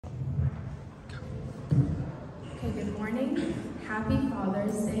Good morning. Happy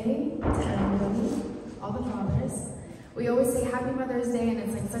Father's Day to everybody, all the fathers. We always say Happy Mother's Day, and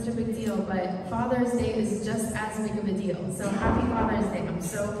it's like such a big deal, but Father's Day is just as big of a deal. So happy Father's Day. I'm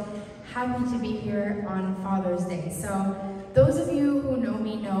so happy to be here on Father's Day. So those of you who know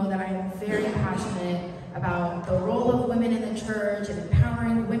me know that I am very passionate about the role of women in the church and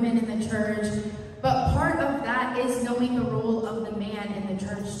empowering women in the church. But part of that is knowing the role of the man in the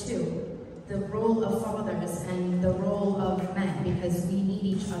church too. The role of fathers and the role of men, because we need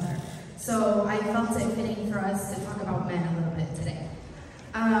each other. So I felt it fitting for us to talk about men a little bit today.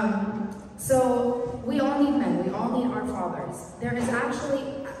 So we all need men. We all need our fathers. There is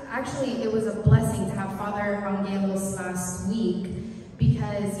actually it was a blessing to have Father Vangelos last week,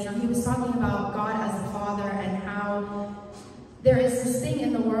 because he was talking about God as a father and how there is this thing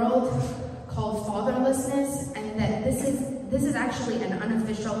in the world called fatherlessness, and that this is actually an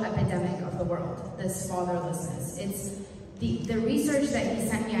unofficial epidemic of the world, this fatherlessness. It's the research that he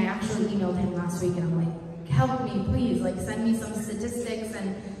sent me. I actually emailed him last week and I'm like, help me please, like send me some statistics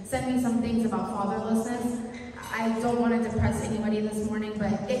and send me some things about fatherlessness. I don't want to depress anybody this morning,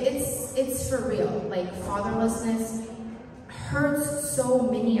 but it's for real. Like, fatherlessness hurts so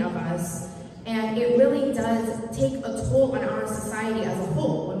many of us, and it really does take a toll on our society as a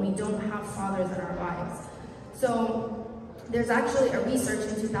whole when we don't have fathers in our lives. So there's actually a research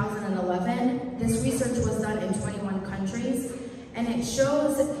in 2011. This research was done in 21 countries, and it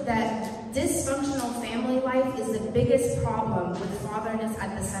shows that dysfunctional family life is the biggest problem with fatherness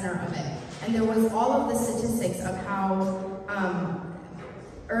at the center of it. And there was all of the statistics of how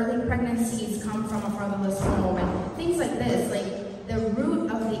early pregnancies come from a fatherless home and things like this. Like, the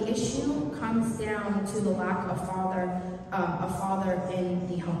root of the issue comes down to the lack of a father in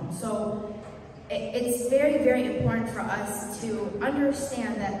the home. So it's very, very important for us to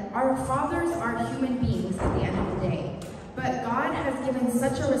understand that our fathers are human beings at the end of the day. But God has given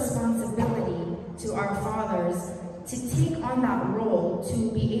such a responsibility to our fathers to take on that role,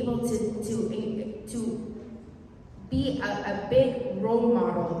 to be able to be a big role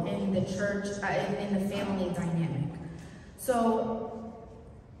model in the church, in the family dynamic. So,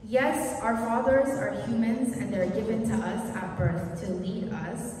 yes, our fathers are humans and they're given to us at birth to lead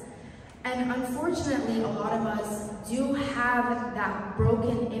us. And unfortunately, a lot of us do have that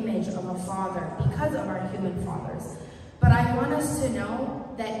broken image of a father because of our human fathers. But I want us to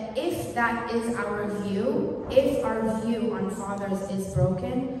know that if that is our view, if our view on fathers is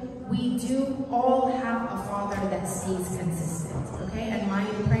broken, we do all have a father that stays consistent, okay? And my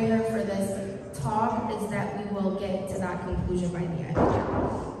prayer for this talk is that we will get to that conclusion by the end.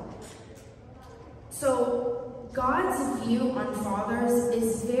 So God's view on fathers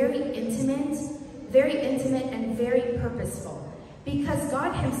is very intimate and very purposeful, because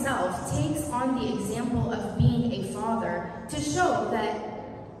God himself takes on the example of being a father to show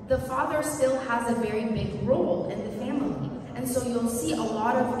that the father still has a very big role in the family. And so you'll see a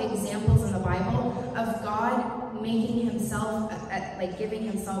lot of examples in the Bible of God making himself, like giving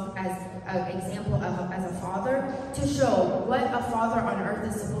himself as an example as a father, to show what a father on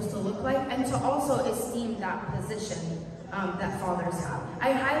earth is supposed to look like, and to also esteem that position that fathers have.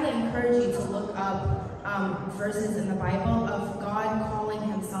 I highly encourage you to look up verses in the Bible of God calling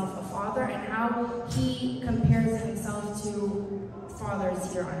himself a father and how he compares himself to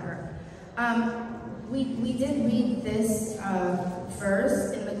fathers here on earth. We did read this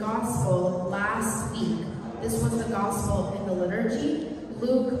verse in the gospel last week. This was the gospel in the liturgy.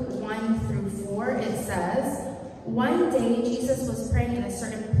 Luke 1-4, it says, "One day Jesus was praying in a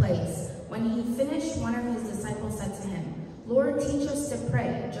certain place. When he finished, one of his disciples said to him, 'Lord, teach us to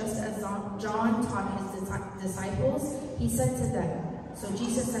pray, just as John taught his disciples.' He said to them," so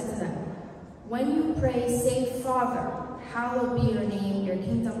Jesus said to them, "When you pray, say, 'Father, hallowed be your name, your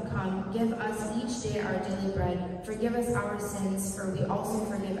kingdom come. Give us each day our daily bread. Forgive us our sins, for we also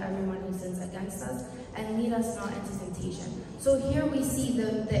forgive everyone who sins against us. And lead us not into temptation.'" So here we see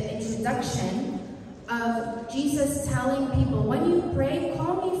the introduction of Jesus telling people, when you pray,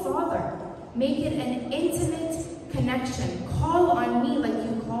 call me Father. Make it an intimate connection. Call on me like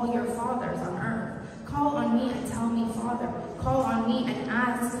you call your fathers on earth. Call on me and tell me Father. Call on me and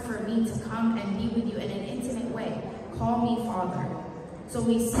ask for me to come and be with you in an intimate way. Call me Father. So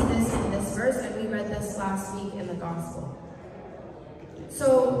we see this in this verse, and we read this last week in the gospel.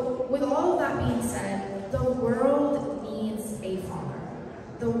 So with all of that being said, the world needs a father.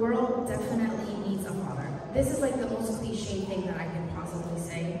 The world definitely needs a father. This is like the most cliche thing that I can possibly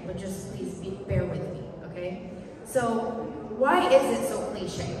say, but just please bear with me, okay? So why is it so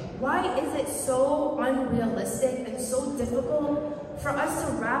cliche? Why is it so unrealistic and so difficult for us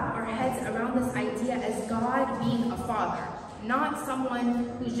to wrap our heads around this idea as God being a father, not someone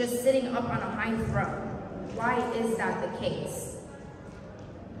who's just sitting up on a high throne. Why is that the case?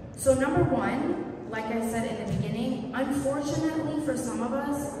 So number one, like I said in the beginning, unfortunately for some of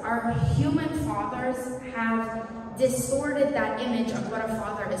us, our human fathers have distorted that image of what a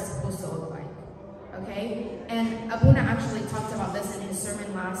father is supposed to look like. Okay? And Abuna actually talked about this in his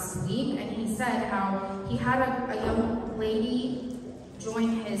sermon last week, and he said how he had a young lady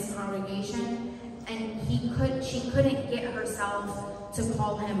join his congregation, and she couldn't get herself to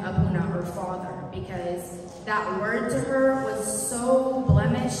call him Abuna, or father, because that word to her was so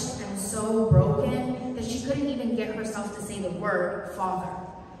blemished and so broken that she couldn't even get herself to say the word father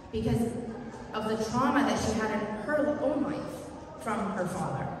because of the trauma that she had in her own life from her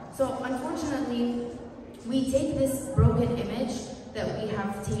father. So unfortunately, we take this broken image that we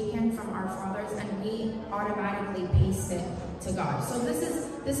have taken from our fathers and we automatically paste it to God. So this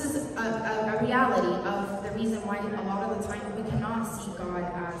is a reality of the reason why a lot of the time we cannot see God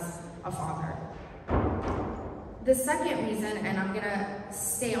as a father. The second reason, and I'm gonna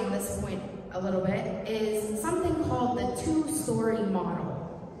stay on this point a little bit, is something called the two-story model.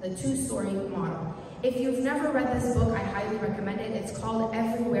 The two-story model. If you've never read this book, I highly recommend it. It's called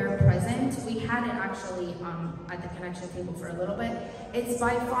Everywhere Present. We had it actually at the connection table for a little bit. It's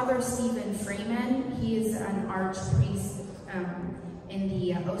by Father Stephen Freeman. He is an archpriest in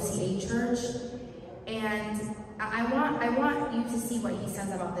the OCA Church. And I want you to see what he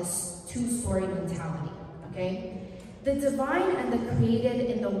says about this two-story mentality, okay? The divine and the created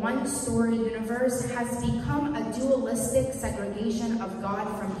in the one-story universe has become a dualistic segregation of God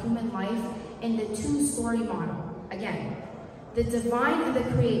from human life in the two-story model. Again, the divine and the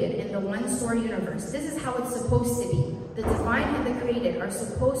created in the one-story universe. This is how it's supposed to be. The divine and the created are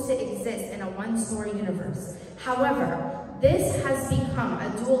supposed to exist in a one-story universe. However, this has become a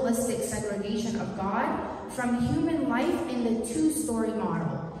dualistic segregation of God from human life in the two-story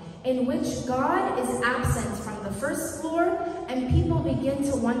model, in which God is absent from the first floor and people begin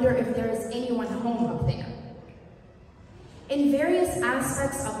to wonder if there is anyone home up there. In various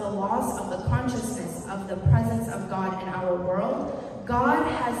aspects of the loss of the consciousness of the presence of God in our world, God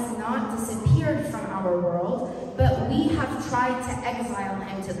has not disappeared from our world, but we have tried to exile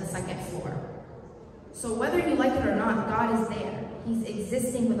him to the second floor. So whether you like it or not, God is there. He's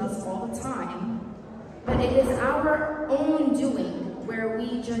existing with us all the time, but it is our own doing where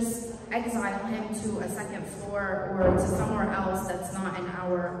we just exile him to a second floor or to somewhere else that's not in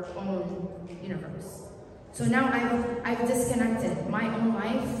our own universe. So now I've disconnected my own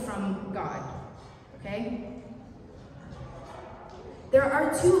life from God, okay? There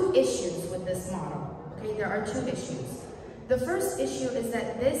are two issues with this model, okay? There are two issues. The first issue is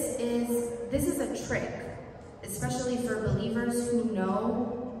that this is a trick, especially for believers who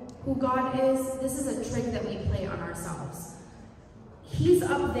know who God is. This is a trick that we play on ourselves. He's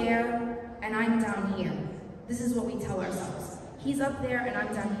up there and I'm down here. This is what we tell ourselves. He's up there and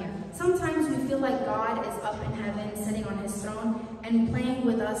I'm down here. Sometimes we feel like God is up in heaven, sitting on his throne and playing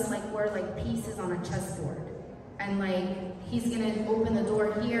with us like we're like pieces on a chessboard. And like he's gonna open the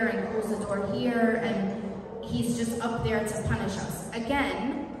door here and close the door here, and he's just up there to punish us.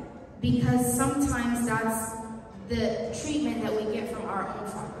 Again, because sometimes that's the treatment that we get from our own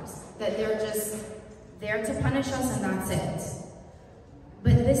fathers, that they're just there to punish us and that's it.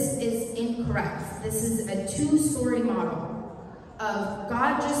 But this is incorrect. This is a two-story model of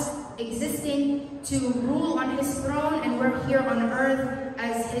God just existing to rule on his throne, and we're here on earth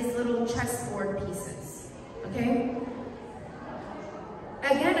as his little chessboard pieces, okay?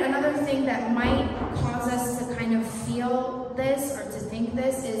 Again, another thing that might cause us to kind of feel this or to think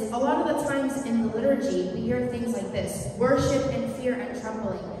this is a lot of the times in the liturgy, we hear things like this: worship in fear and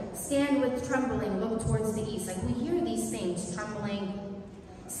trembling, stand with trembling, look towards the east. Like we hear these things, trembling,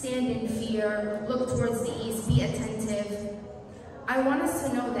 stand in fear, look towards the east, be attentive. I want us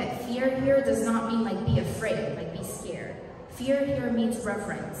to know that fear here does not mean like be afraid, like be scared. Fear here means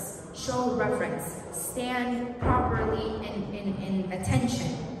reverence, show reverence, stand properly in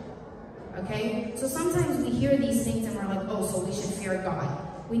attention, okay? So sometimes we hear these things and we're like, oh, so we should fear God.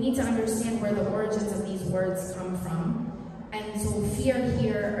 We need to understand where the origins of these words come from. And so fear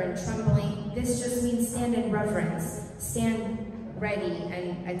here or trembling, this just means stand in reverence, stand ready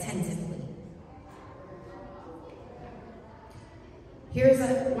and attentively. Here's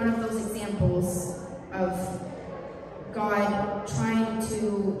one of those examples of God trying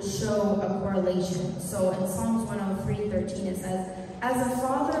to show a correlation. So in Psalms 103:13 it says, "As a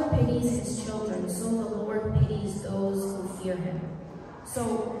father pities his children, so the Lord pities those who fear him." So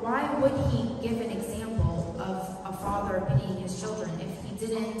why would he give an example of a father pitying his children if he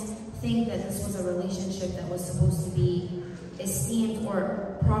didn't think that this was a relationship that was supposed to be esteemed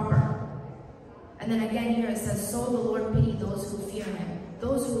or proper? And then again here it says, so the Lord pity those who fear him,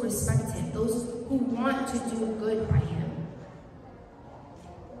 those who respect him, those who want to do good by him.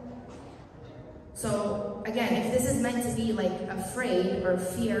 So again, if this is meant to be like afraid or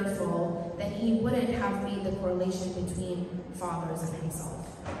fearful, then he wouldn't have made the correlation between fathers and himself.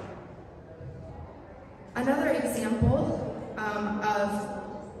 Another example of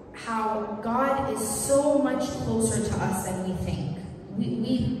how God is so much closer to us than we think.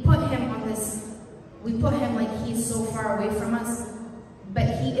 We put him like he's so far away from us, but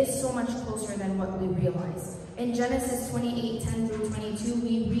he is so much closer than what we realize. In Genesis 28:10 through 22,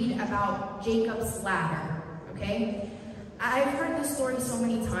 we read about Jacob's ladder, okay? I've heard this story so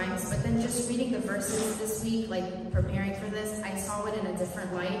many times, but then just reading the verses this week, like preparing for this, I saw it in a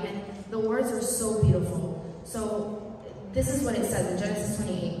different light, and the words are so beautiful. So this is what it says in Genesis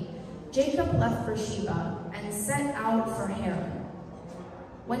 28. Jacob left Beersheba and set out for Haran.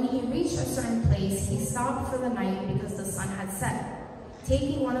 When he reached a certain place, he stopped for the night because the sun had set.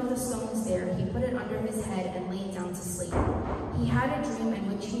 Taking one of the stones there, he put it under his head and lay down to sleep. He had a dream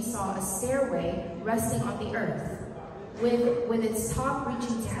in which he saw a stairway resting on the earth, with its top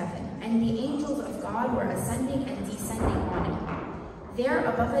reaching to heaven, and the angels of God were ascending and descending on it. There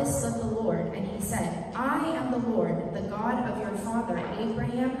above it stood the Lord, and he said, I am the Lord, the God of your father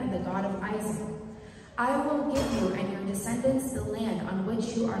Abraham and the God of Isaac. I will give you and your descendants the land on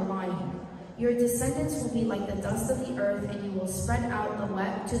which you are lying. Your descendants will be like the dust of the earth, and you will spread out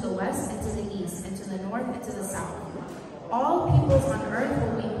to the west and to the east, and to the north and to the south. All peoples on earth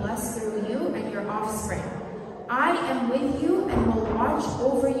will be blessed through you and your offspring. I am with you and will watch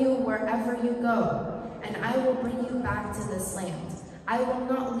over you wherever you go, and I will bring you back to this land. I will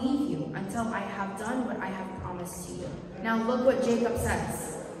not leave you until I have done what I have promised to you. Now look what Jacob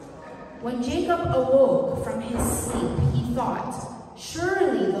says. When Jacob awoke from his sleep, he thought,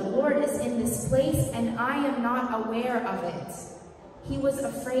 surely the Lord is in this place, and I am not aware of it. He was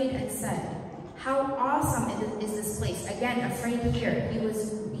afraid and said, how awesome is this place? Again, afraid here. He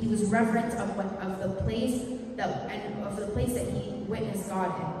was reverent of the place that he witnessed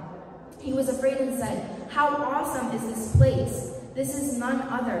God in. He was afraid and said, how awesome is this place? This is none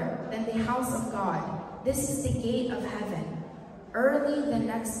other than the house of God. This is the gate of heaven. Early the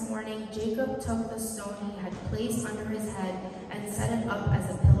next morning, Jacob took the stone he had placed under his head and set it up as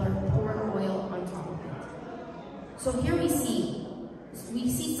a pillar, poured oil on top of it. So here we see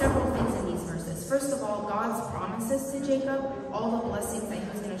several things in these verses. First of all, God's promises to Jacob, all the blessings that he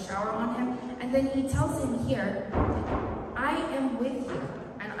was going to shower on him. And then he tells him here, I am with you,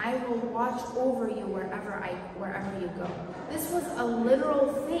 and I will watch over you wherever you go. This was a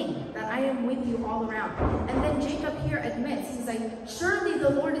literal thing, that I am with you all around. And then Jacob here admits, he's like, surely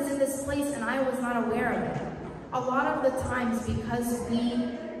the Lord is in this place and I was not aware of it. A lot of the times, because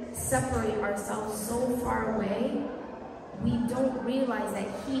we separate ourselves so far away, we don't realize that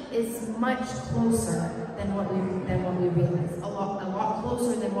he is much closer than what we realize. A lot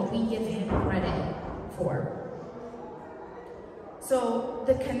closer than what we give him credit for. So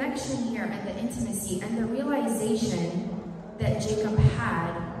the connection here and the intimacy and the realization that Jacob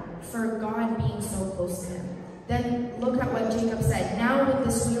had for God being so close to him. Then look at what Jacob said. Now with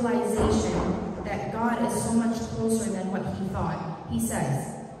this realization that God is so much closer than what he thought, he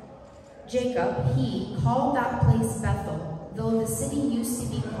says, Jacob, he called that place Bethel, though the city used to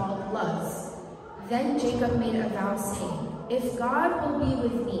be called Luz. Then Jacob made a vow saying, if God will be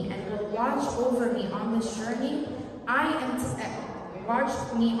with me and will watch over me on this journey, watch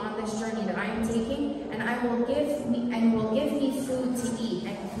me on this journey that I am taking, and will give me food to eat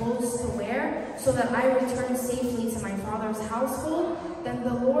and clothes to wear, so that I return safely to my father's household, then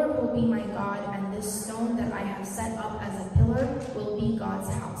the Lord will be my God, and this stone that I have set up as a pillar will be God's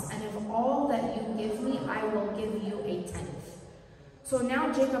house. And of all that you give me, I will give you a tenth. So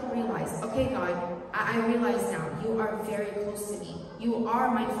now Jacob realized, okay, God, I realize now, you are very close to me. You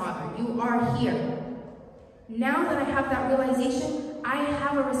are my father. You are here. Now that I have that realization, I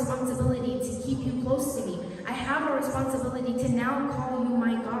have a responsibility to keep you close to me. I have a responsibility to now call you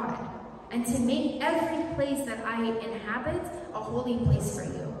my God, and to make every place that I inhabit a holy place for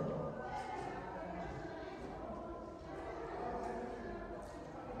you.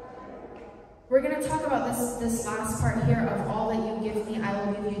 We're going to talk about this last part here of all that you give me, I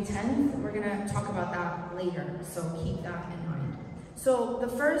will give you 10. We're going to talk about that later, so keep that in mind. So the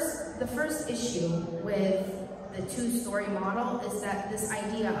first issue with the two-story model is that this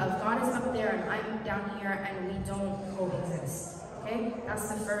idea of God is up there and I'm down here and we don't coexist. Okay, that's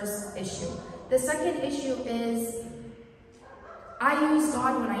the first issue. The second issue is I use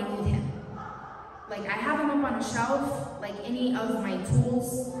God when I need him. Like, I have him up on a shelf, like any of my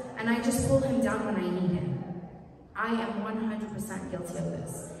tools, and I just pull him down when I need him. I am 100% guilty of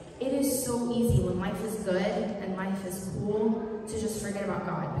this. It is so easy when life is good and life is cool to just forget about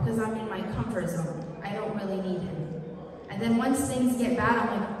God because I'm in my comfort zone. I don't really need him. And then once things get bad,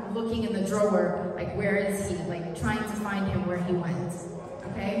 I'm like looking in the drawer, like, where is he? Like, trying to find him where he went.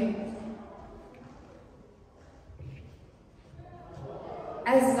 Okay?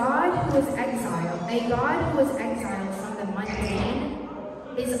 As God who is exiled, a God who is exiled from the mundane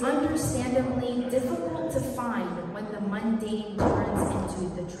is understandably difficult to find when the mundane turns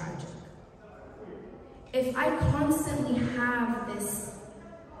into the tragic. If I constantly have this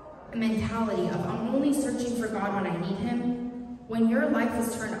mentality of I'm only searching for God when I need him, when your life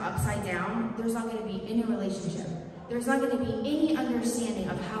is turned upside down, there's not going to be any relationship. There's not going to be any understanding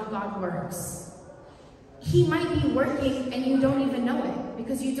of how God works. He might be working and you don't even know it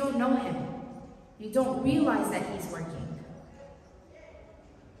because you don't know him. You don't realize that he's working.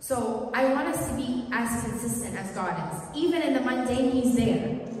 So I want us to be as consistent as God is. Even in the mundane, he's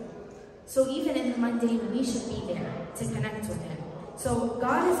there. So even in the mundane, we should be there to connect with him. So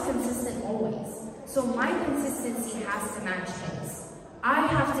God is consistent always. So my consistency has to match his. I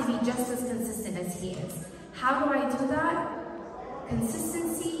have to be just as consistent as he is. How do I do that?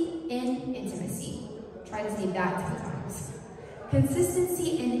 Consistency in intimacy. Try to say that 10 times.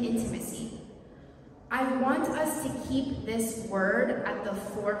 Consistency in intimacy. I want us to keep this word at the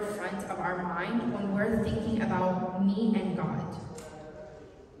forefront of our mind when we're thinking about me and God.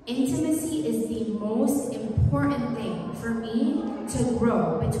 Intimacy is the most important thing for me to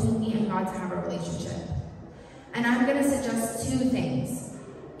grow between me and God to have a relationship. And I'm going to suggest two things.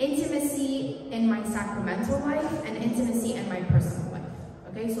 Intimacy in my sacramental life and intimacy in my personal life.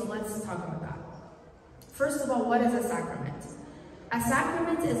 Okay, so let's talk about that. First of all, what is a sacrament? A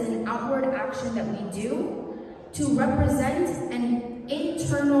sacrament is an outward action that we do to represent an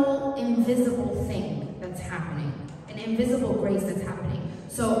internal, invisible thing that's happening, an invisible grace that's happening.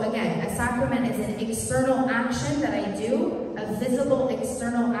 So again, a sacrament is an external action that I do, a visible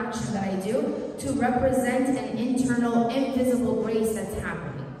external action that I do to represent an internal, invisible grace that's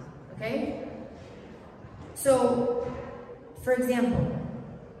happening. Okay? So, for example,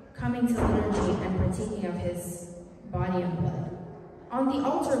 coming to liturgy and partaking of his body and blood. On the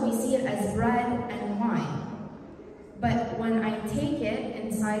altar, we see it as bread and wine. But when I take it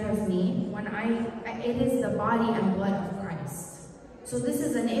inside of me, it is the body and blood of Christ. So this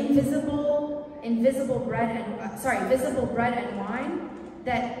is an visible bread and wine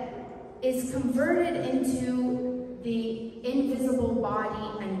that is converted into the invisible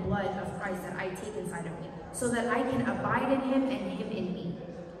body and blood of Christ that I take inside of me, so that I can abide in him and him in me.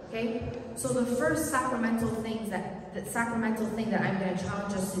 Okay? So the first sacramental thing that I'm going to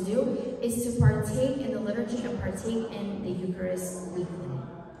challenge us to do is to partake in the liturgy and partake in the Eucharist weekly.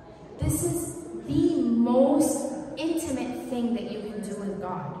 This is the most intimate thing that you can do with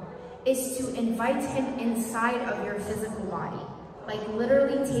God, is to invite him inside of your physical body. Like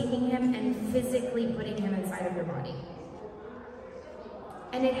literally taking him and physically putting him inside of your body.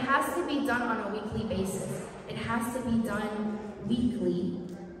 And it has to be done on a weekly basis. It has to be done weekly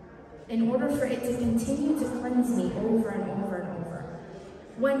in order for it to continue to cleanse me over and over and over.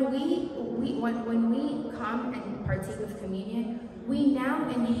 When we come and partake of communion, we now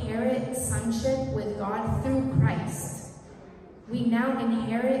inherit sonship with God through Christ. We now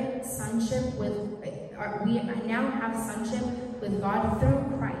inherit sonship we now have sonship with God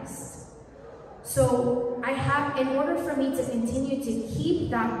through Christ. So in order for me to continue to keep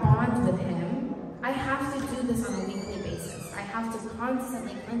that bond with him, I have to do this on a weekly basis. I have to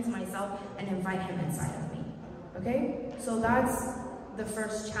constantly cleanse myself and invite him inside of me. Okay? So that's the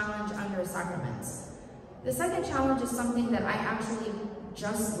first challenge under sacraments. The second challenge is something that I actually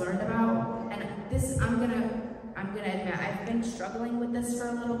just learned about, and this I'm gonna admit I've been struggling with this for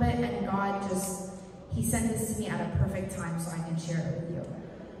a little bit, and God he sent this to me at a perfect time so I can share it with you.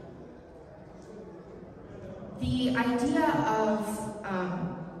 The idea of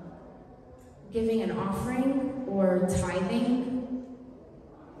giving an offering or tithing,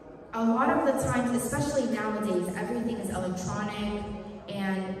 a lot of the times, especially nowadays, everything is electronic.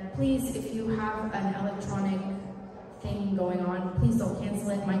 And please, if you have an electronic thing going on, please don't cancel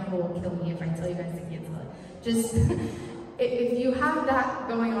it. Michael will kill me if I tell you guys to cancel it. Just, if you have that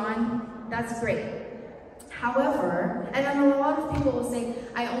going on, that's great. However, and then a lot of people will say,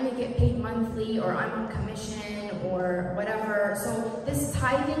 I only get paid monthly, or I'm on commission, or whatever. So this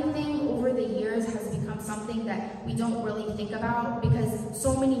tithing thing over the years has become something that we don't really think about, because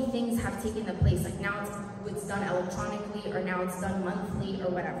so many things have taken the place. Like now it's done electronically, or now it's done monthly,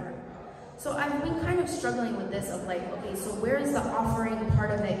 or whatever. So I've been kind of struggling with this of like, okay, so where is the offering part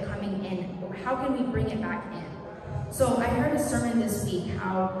of it coming in? Or how can we bring it back in? So I heard a sermon this week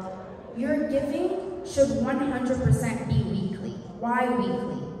how your giving should 100% be weekly. Why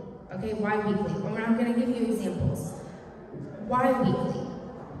weekly? Okay, why weekly? I'm going to give you examples. Why weekly?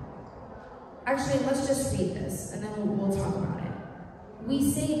 Actually, let's just read this, and then we'll talk about it.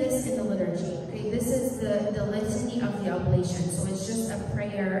 We say this in the liturgy, okay? This is the litany of the oblation, so it's just a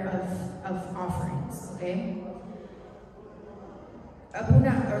prayer of offerings, okay?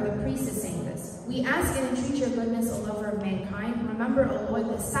 Abuna, or the priest, is saying this. We ask and entreat your goodness, O lover of mankind. Remember, O Lord,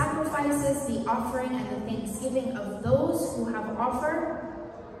 the sacrifices, the offering, and the thanksgiving of those who have offered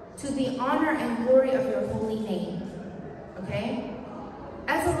to the honor and glory of your holy name. Okay?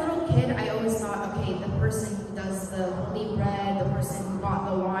 As a little kid, I always thought, okay, the person who does the holy bread, the person who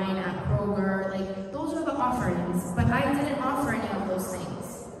bought the wine at Kroger, like, those are the offerings. But I didn't offer any of those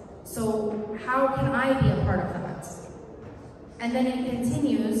things. So how can I be a part of that? And then it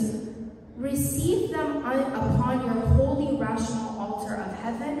continues, receive them upon your holy rational altar of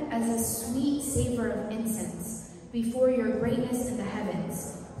heaven as a sweet savor of incense before your greatness in the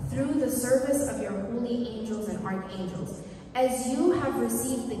heavens, through the service of your holy angels and archangels. As you have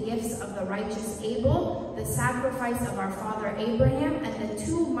received the gifts of the righteous Abel, the sacrifice of our father Abraham, and the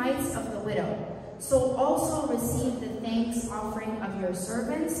 2 mites of the widow, so also receive the thanks offering of your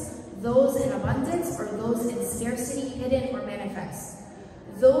servants, those in abundance or those in scarcity, hidden or manifest.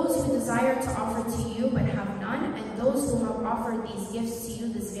 Those who desire to offer to you but have none, and those who have offered these gifts to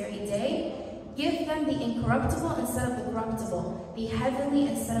you this very day, give them the incorruptible instead of the corruptible, the heavenly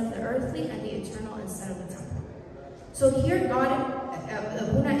instead of the earthly, and the eternal instead of the temporal. So here God,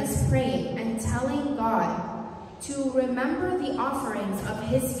 Abuna is praying and telling God to remember the offerings of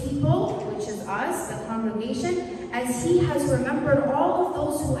his people, which is us, the congregation, as he has remembered all of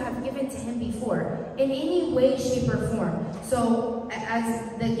those who have given to him before, in any way, shape, or form. So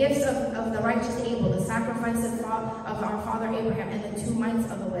as the gifts of the righteous Abel, the sacrifice of our father Abraham, and the 2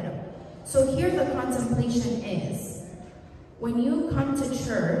 mites of the widow. So here the contemplation is, when you come to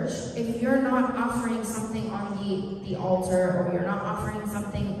church, if you're not offering something on the altar, or you're not offering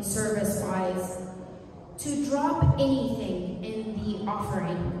something service-wise, to drop anything in the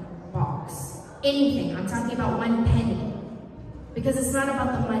offering box. Anything. I'm talking about 1 penny. Because it's not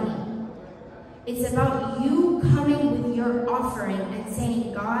about the money. It's about you coming with your offering and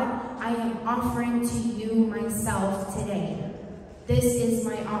saying, God, I am offering to you myself today. This is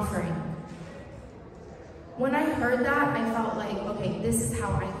my offering. When I heard that, I felt like, okay, this is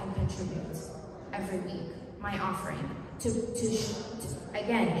how I can contribute every week. My offering.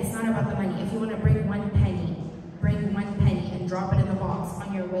 Again, it's not about the money. If you want to bring 1 penny, bring 1 penny and drop it in the box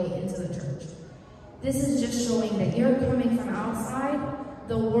on your way into the church. This is just showing that you're coming from outside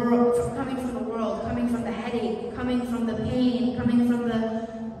the world, coming from the headache, coming from the pain, coming from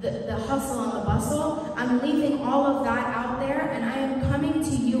the hustle and the bustle. I'm leaving all of that out there, and I am coming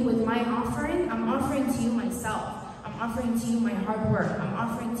to you with my offering. I'm offering to you myself. I'm offering to you my hard work. I'm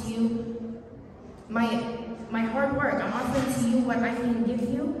offering to you my hard work. I'm offering to you what I can give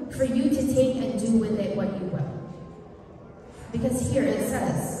you for you to take and do with it what you will. Because here it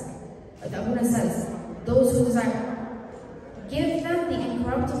says, Abuna says, those who desire, give them the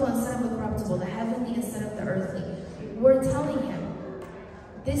incorruptible instead of the corruptible, the heavenly instead of the earthly. We're telling him,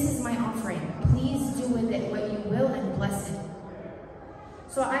 this is my offering. Please do with it what you will and bless it.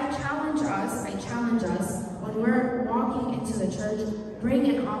 So I challenge us, when we're walking into the church, bring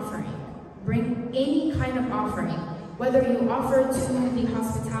an offering. Bring any kind of offering. Whether you offer to the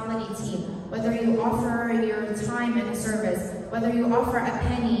hospitality team, whether you offer your time in a service, whether you offer a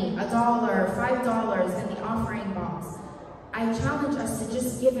penny, $1, $5 in the offering box. I challenge us to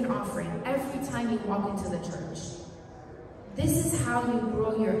just give an offering every time you walk into the church. This is how you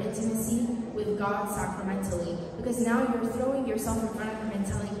grow your intimacy with God sacramentally, because now you're throwing yourself in front of him and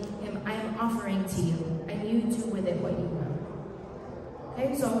telling him, I am offering to you, and you do with it what you will.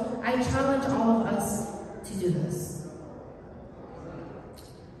 Okay, so I challenge all of us to do this.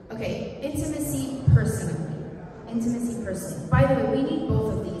 Okay, intimacy personally. Intimacy personally. By the way, we need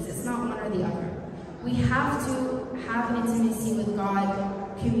both of these. It's not one or the other. We have to have intimacy with God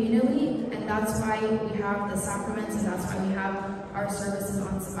communally, and that's why we have the sacraments, and that's why we have our services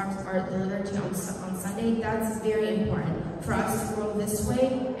on our liturgy on Sunday. That's very important for us to grow this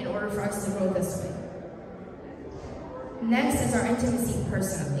way in order for us to grow this way. Next is our intimacy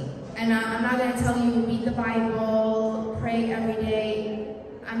personally. And I'm not going to tell you read the Bible, pray every day.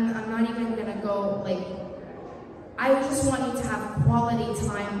 I'm not even going to go like, I just want you to have quality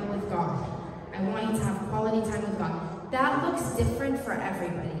time with God. I want you to have quality time with God. That looks different for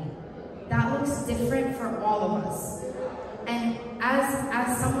everybody. That looks different for all of us. And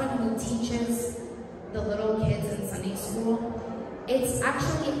as someone who teaches the little kids in Sunday school, it's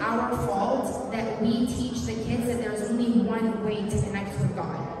actually our fault that we teach the kids that there's only one way to connect with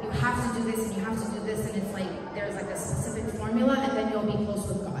God. You have to do this and you have to do this, and it's like there's like a specific formula and then you'll be close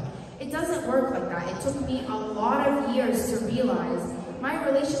with God. It doesn't work like that. It took me a lot of years to realize my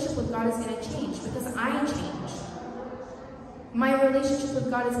relationship with God is going to change because I change. My relationship with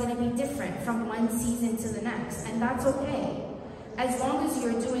God is going to be different from one season to the next, and that's okay. As long as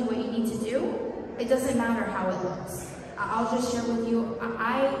you're doing what you need to do, it doesn't matter how it looks. I'll just share with you,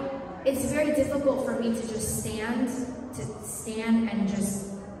 it's very difficult for me to just stand and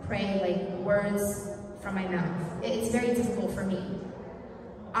just pray like words from my mouth. It's very difficult for me.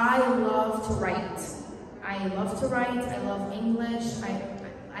 I love to write. I love English,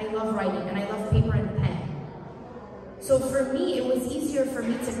 I love writing, and I love paper and pen. So for me, it was easier for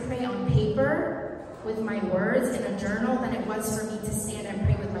me to pray on paper with my words in a journal than it was for me to stand and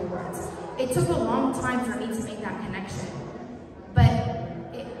pray with my words. It took a long time for me to make that connection, but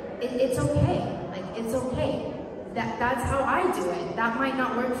it's okay. Like, it's okay. That's how I do it. That might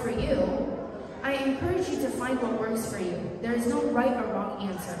not work for you. I encourage you to find what works for you. There is no right or wrong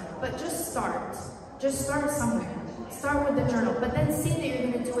answer, but just start. Just start somewhere. Start with the journal, but then say that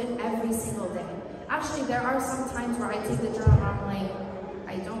you're going to do it every single day. Actually, there are some times where I take the journal and I'm like,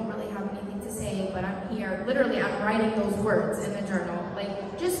 I don't really have anything to say, but I'm here. Literally, I'm writing those words in the journal.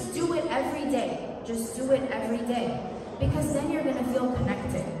 Like, just do it every day. Just do it every day. Because then you're going to feel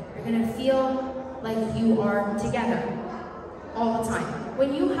connected. You're going to feel like you are together all the time.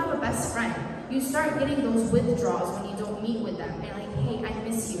 When you have a best friend, you start getting those withdrawals when you don't meet with them. And like, hey, I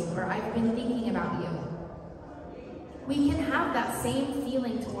miss you, or I've been thinking about you. We can have that same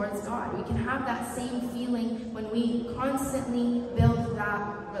feeling towards God. We can have that same feeling when we constantly build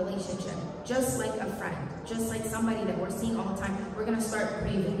that relationship. Just like a friend, just like somebody that we're seeing all the time, we're going to start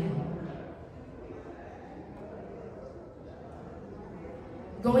craving him.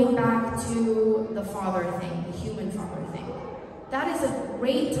 Going back to the father thing, the human father thing, that is a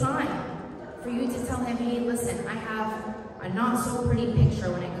great time for you to tell him, hey, listen, I have a not so pretty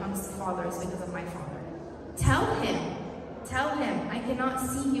picture when it comes to fathers because of my father. Tell him, I cannot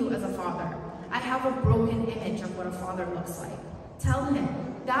see you as a father. I have a broken image of what a father looks like. Tell him.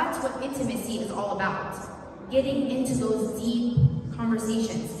 That's what intimacy is all about. Getting into those deep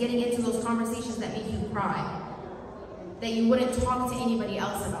conversations, getting into those conversations that make you cry, that you wouldn't talk to anybody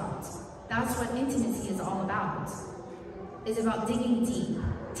else about. That's what intimacy is all about. It's about digging deep.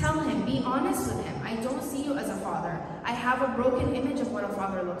 Tell him, be honest with him. I don't see you as a father. I have a broken image of what a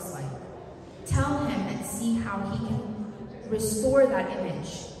father looks like. Tell him and see how he can restore that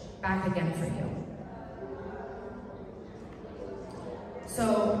image back again for you.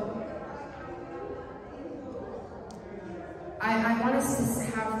 So, I want us to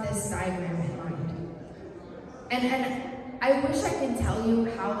have this diagram in mind. And I wish I can tell you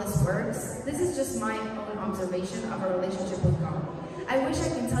how this works. This is just my own observation of a relationship with God. I wish I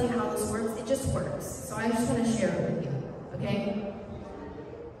can tell you how this works. It just works. So I just want to share it with you, okay?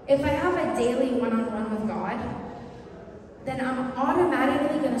 If I have a daily one-on-one with God, then I'm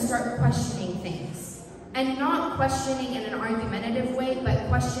automatically going to start questioning things. And not questioning in an argumentative way, but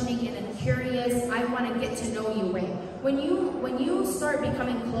questioning in a curious, I want to get to know you way. When you start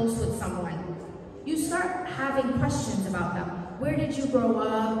becoming close with someone, you start having questions about them. Where did you grow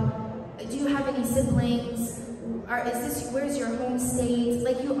up? Do you have any siblings? Where's your home state?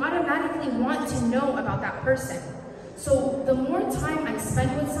 Like, you automatically want to know about that person. So the more time I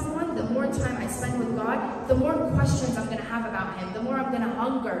spend with someone, the more time I spend with God, the more questions I'm going to have about him, the more I'm going to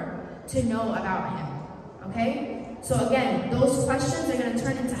hunger to know about him. Okay? So again, those questions are going to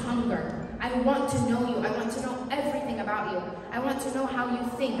turn into hunger. I want to know you. I want to know everything about you. I want to know how you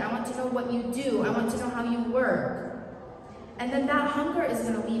think. I want to know what you do. I want to know how you work. And then that hunger is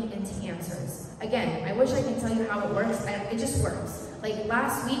going to lead into answers. Again, I wish I could tell you how it works. It just works. Like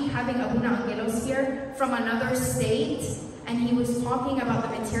last week, having Abuna Angelos here from another state, and he was talking about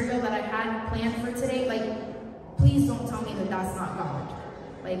the material that I had planned for today. Like, please don't tell me that that's not God.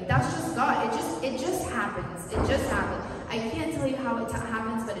 Like, that's just God. It just happens. It just happens. I can't tell you how it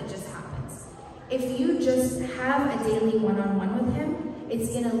happens, but it just happens. If you just have a daily one-on-one with him, it's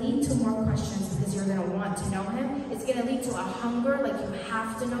going to lead to more questions because you're going to want to know him. It's going to lead to a hunger, like you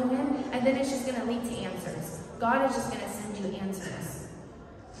have to know him. And then it's just going to lead to answers. God is just going to you answers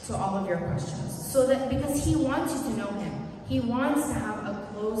to all of your questions. So that, because he wants you to know him. He wants to have a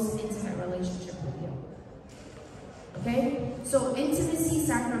close, intimate relationship with you. Okay? So intimacy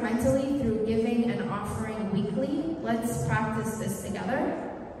sacramentally through giving and offering weekly. Let's practice this together.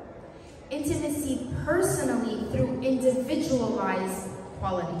 Intimacy personally through individualized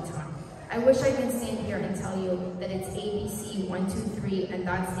quality time. I wish I could stand here and tell you that it's ABC 1, 2, 3 and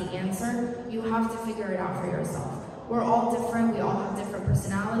that's the answer. You have to figure it out for yourself. We're all different. We all have different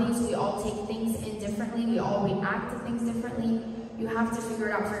personalities. We all take things in differently. We all react to things differently. You have to figure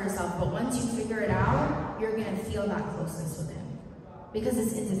it out for yourself. But once you figure it out, you're going to feel that closeness with him because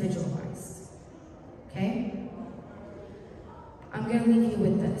it's individualized. Okay? I'm going to leave you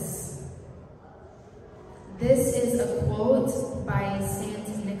with this. This is a quote by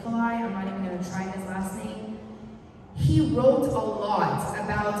Saint Nikolai. I'm not even going to try his last name. He wrote a lot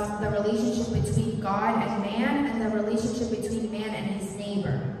about the relationship between God and man and the relationship between man and his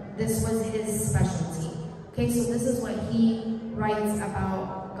neighbor. This was his specialty. Okay, so this is what he writes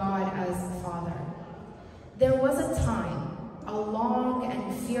about God as the Father. There was a time, a long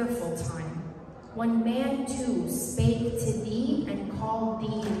and fearful time, when man too spake to thee and called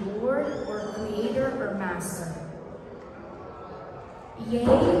thee Lord or Creator or Master. Yea,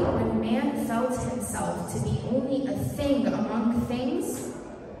 when man felt himself to be only a thing among things,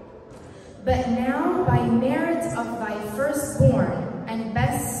 but now by merit of thy firstborn and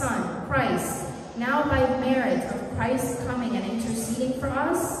best Son, Christ, now by merit of Christ's coming and interceding for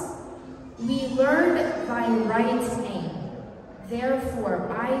us, we learned thy right name.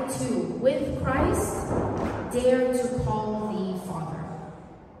 Therefore, I too, with Christ, dare to call thee Father.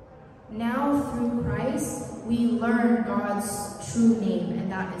 Now, through Christ, we learn God's true name,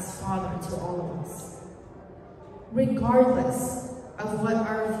 and that is Father to all of us. Regardless of what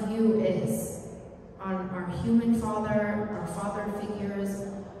our view is on our human father, our father figures,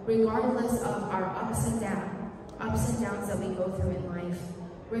 regardless of our ups and downs that we go through in life,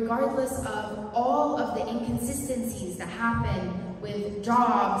 regardless of all of the inconsistencies that happen with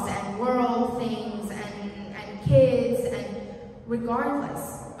jobs and world things and kids, and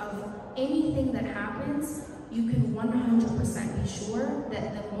regardless of anything that happens, you can 100% be sure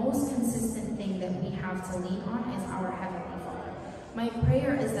that the most consistent thing that we have to lean on is our Heavenly Father. My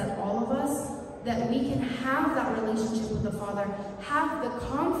prayer is that all of us, that we can have that relationship with the Father, have the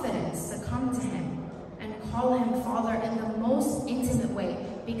confidence to come to him and call him Father in the most intimate way,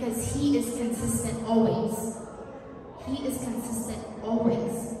 because he is consistent always. He is consistent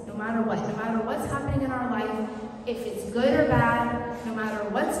always, no matter what. No matter what's happening in our life, if it's good or bad, no matter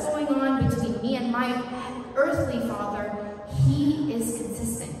what's going on between me and my earthly father, he is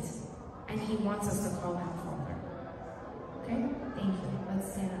consistent. And he wants us to call him Father. Okay? Thank you.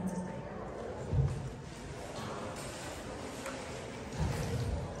 Let's stand up tonight.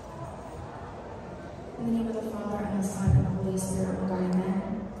 In the name of the Father, and the Son, and the Holy Spirit,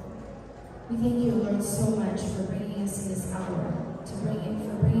 amen. We thank you, Lord, so much for bringing us to this hour, for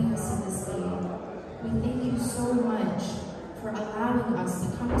bringing us to this day. We thank you so much for allowing us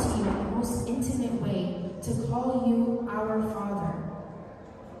to come to you in the most intimate way, to call you our Father.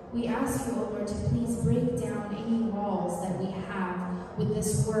 We ask you, O Lord, to please break down any walls that we have with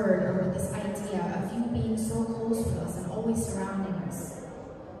this word or with this idea of you being so close to us and always surrounding us.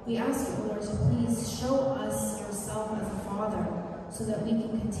 We ask you, O Lord, to please show us yourself as a Father, so that we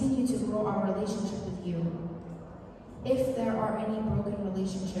can continue to grow our relationship with you. If there are any broken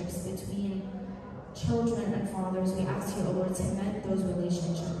relationships between children and fathers, we ask you, O Lord, to mend those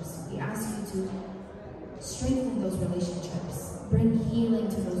relationships. We ask you to strengthen those relationships, bring healing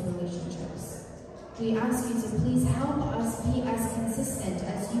to those relationships. We ask you to please help us be as consistent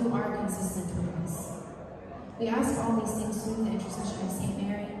as you are consistent with us. We ask all these things through the intercession of Saint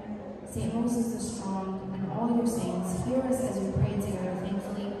Mary, Saint Moses the Strong, and all your saints. Hear us as we pray together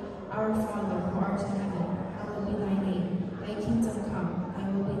thankfully. Our Father, who art in heaven, hallowed be thy name. Thy kingdom come, thy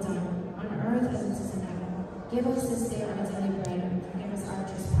will be done, on earth as it is in heaven. Give us this day our daily bread, and forgive us our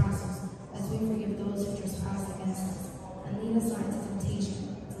trespasses, as we forgive